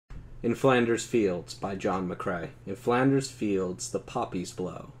In Flanders Fields by John McCrae. In Flanders Fields the poppies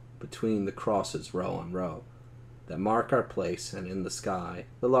blow, between the crosses row on row, that mark our place, and in the sky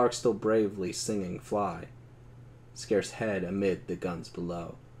the larks still bravely singing fly, scarce head amid the guns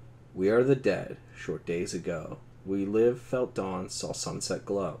below. We are the dead, short days ago. We lived, felt dawn, saw sunset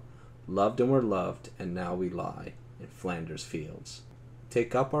glow, loved and were loved, and now we lie in Flanders Fields.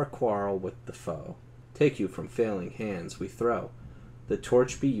 Take up our quarrel with the foe, take you from failing hands we throw. The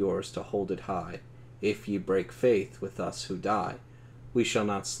torch be yours to hold it high. If ye break faith with us who die, we shall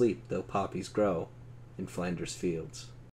not sleep though poppies grow in Flanders Fields.